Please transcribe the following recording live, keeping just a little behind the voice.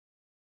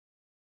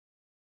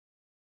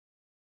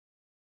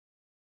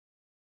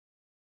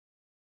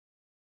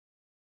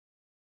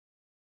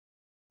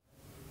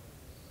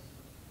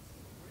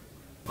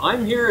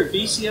I'm here at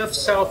VCF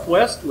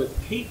Southwest with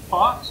Kate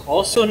Fox,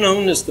 also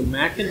known as the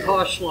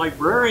Macintosh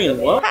Librarian.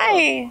 Welcome.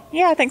 Hi.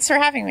 Yeah, thanks for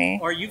having me.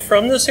 Are you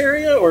from this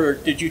area, or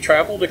did you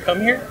travel to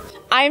come here?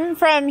 I'm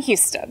from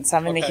Houston, so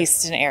I'm in the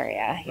Houston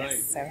area. Right.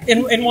 Yes, so.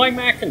 And why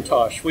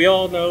Macintosh? We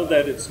all know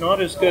that it's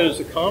not as good as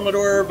a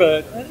Commodore,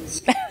 but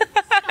it's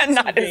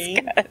not as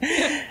good.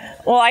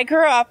 Well, I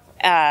grew up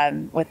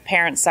with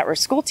parents that were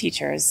school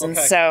teachers, and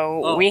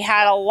so we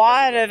had a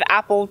lot of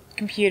Apple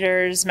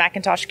computers,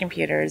 Macintosh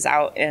computers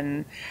out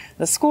in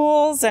the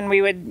schools, and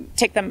we were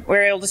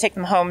able to take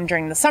them home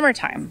during the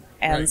summertime,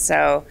 and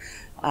so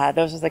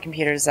those are the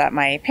computers that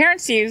my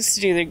parents used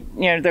to do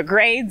the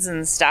grades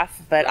and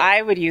stuff, but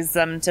I would use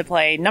them to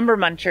play Number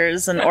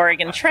Munchers and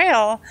Oregon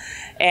Trail,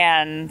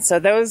 and so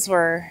those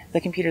were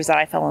the computers that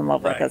I fell in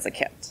love with as a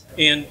kid.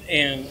 And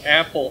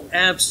Apple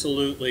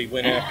absolutely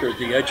went after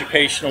the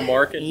educational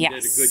market and did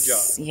a good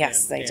job.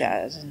 Yes, they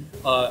did.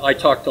 I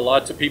talked to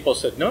lots of people who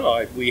said,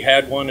 no, we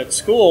had one at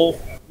school.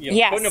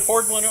 Couldn't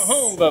afford one at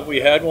home, but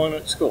we had one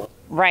at school.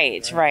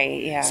 Right,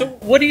 yeah. So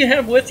what do you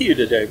have with you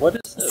today? What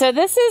is this? So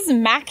this is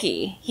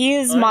Maccie. He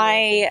is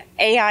my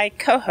AI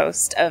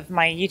co-host of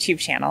my YouTube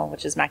channel,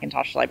 which is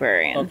Macintosh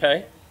Librarian.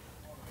 Okay.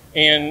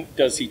 And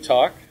does he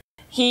talk?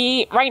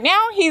 Right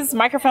now, his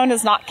microphone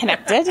is not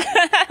connected,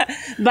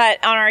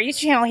 but on our YouTube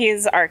channel,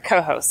 he's our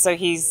co-host. So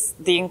he's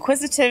the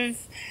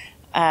inquisitive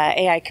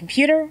AI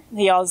computer.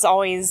 He is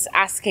always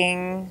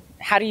asking,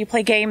 how do you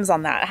play games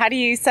on that? How do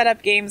you set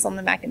up games on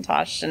the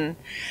Macintosh? And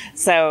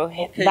so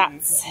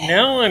that's...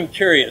 Now I'm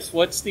curious.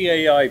 What's the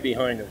AI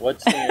behind it?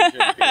 What's the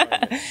engine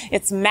behind it?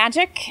 It's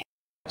magic.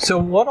 So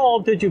what all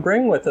did you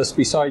bring with us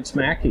besides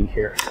Maccie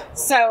here?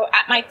 So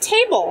at my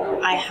table,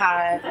 I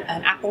have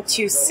an Apple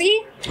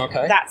IIc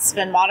that's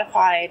been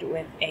modified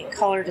with a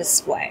color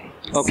display.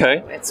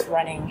 Okay. So it's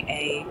running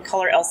a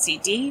color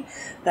LCD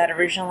that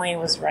originally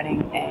was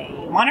running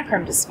a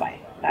monochrome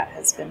display. That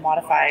has been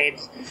modified.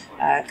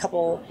 A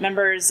couple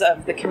members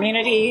of the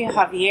community,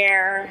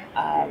 Javier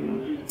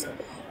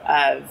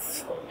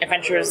of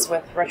Adventures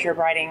with Retro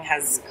Writing,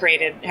 has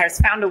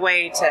found a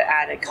way to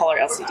add a color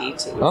LCD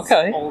to his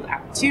old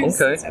Apple IIs.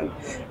 So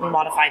we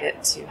modified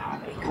it to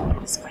have a color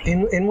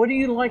display. And what do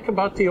you like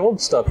about the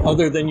old stuff,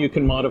 other than you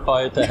can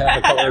modify it to have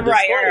a color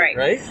display,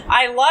 right?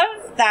 I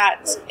love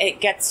that it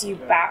gets you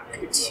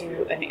back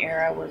to an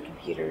era where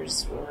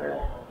computers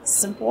were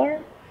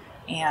simpler,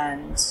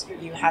 and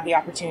you had the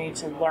opportunity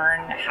to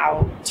learn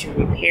how to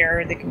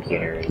repair the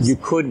computers. You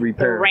could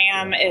repair. The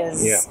RAM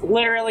is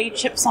literally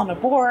chips on a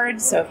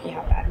board, so if you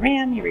have bad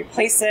RAM, you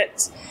replace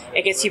it.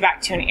 It gets you back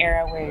to an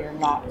era where you're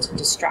not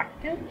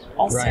distracted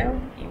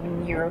also.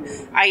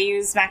 I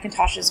use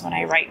Macintoshes when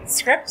I write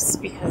scripts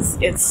because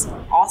it's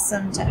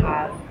awesome to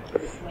have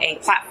a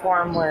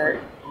platform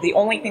where the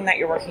only thing that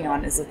you're working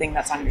on is the thing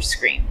that's on your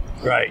screen.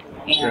 Right.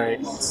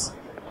 And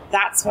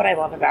that's what I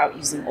love about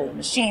using old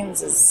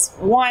machines is,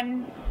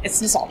 one,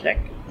 it's nostalgic,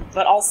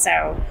 but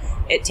also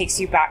it takes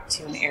you back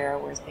to an era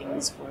where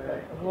things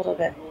were a little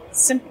bit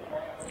simpler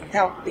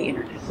without the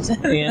internet.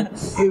 And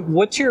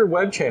what's your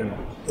web channel?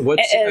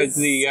 What's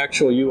the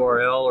actual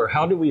URL, or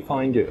how do we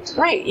find you?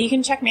 Right. You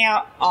can check me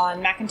out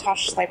on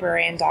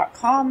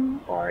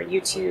MacintoshlLibrarian.com or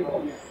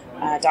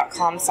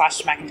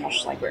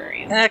YouTube.com/Macintosh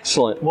Librarian.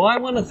 Excellent. Well, I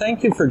want to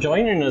thank you for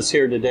joining us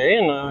here today,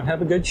 and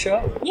have a good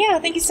show. Yeah,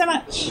 thank you so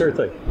much. Sure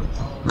thing.